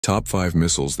Top 5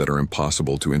 missiles that are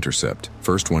impossible to intercept.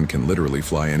 First one can literally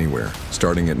fly anywhere.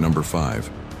 Starting at number 5,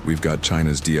 we've got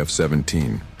China's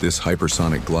DF-17. This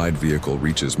hypersonic glide vehicle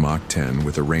reaches Mach 10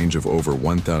 with a range of over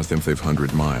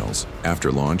 1,500 miles.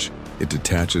 After launch, it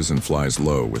detaches and flies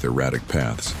low with erratic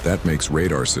paths. That makes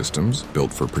radar systems,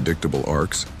 built for predictable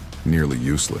arcs, nearly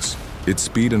useless. Its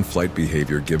speed and flight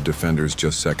behavior give defenders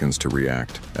just seconds to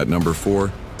react. At number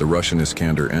 4, the Russian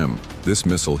Iskander-M. This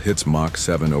missile hits Mach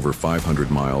 7 over 500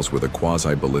 miles with a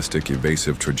quasi-ballistic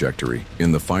evasive trajectory.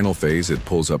 In the final phase, it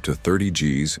pulls up to 30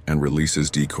 Gs and releases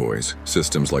decoys.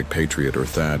 Systems like Patriot or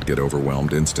THAAD get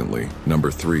overwhelmed instantly. Number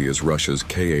 3 is Russia's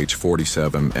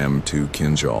Kh-47 M2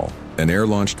 Kinzhal, an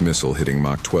air-launched missile hitting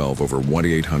Mach 12 over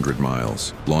 2,800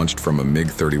 miles. Launched from a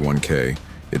MiG-31K,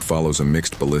 it follows a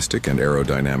mixed ballistic and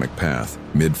aerodynamic path.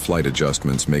 Mid-flight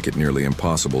adjustments make it nearly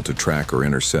impossible to track or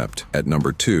intercept. At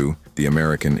number 2, the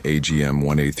American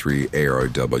AGM-1A3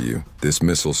 ARW. This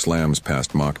missile slams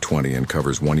past Mach 20 and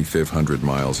covers 2,500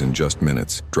 miles in just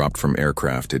minutes. Dropped from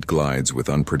aircraft, it glides with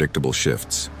unpredictable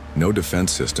shifts. No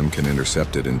defense system can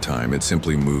intercept it in time, it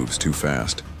simply moves too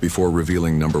fast. Before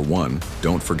revealing number 1,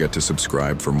 don't forget to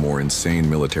subscribe for more insane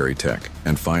military tech.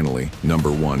 And finally,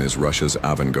 number 1 is Russia's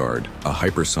Avangard, a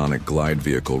hypersonic glide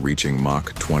vehicle reaching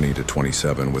Mach 20 to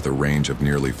 27 with a range of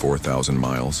nearly 4,000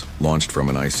 miles. Launched from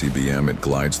an ICBM, it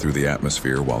glides through the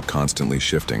atmosphere while constantly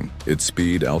shifting. Its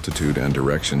speed, altitude, and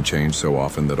direction change so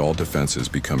often that all defenses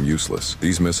become useless.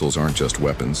 These missiles aren't just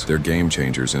weapons, they're game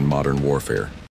changers in modern warfare.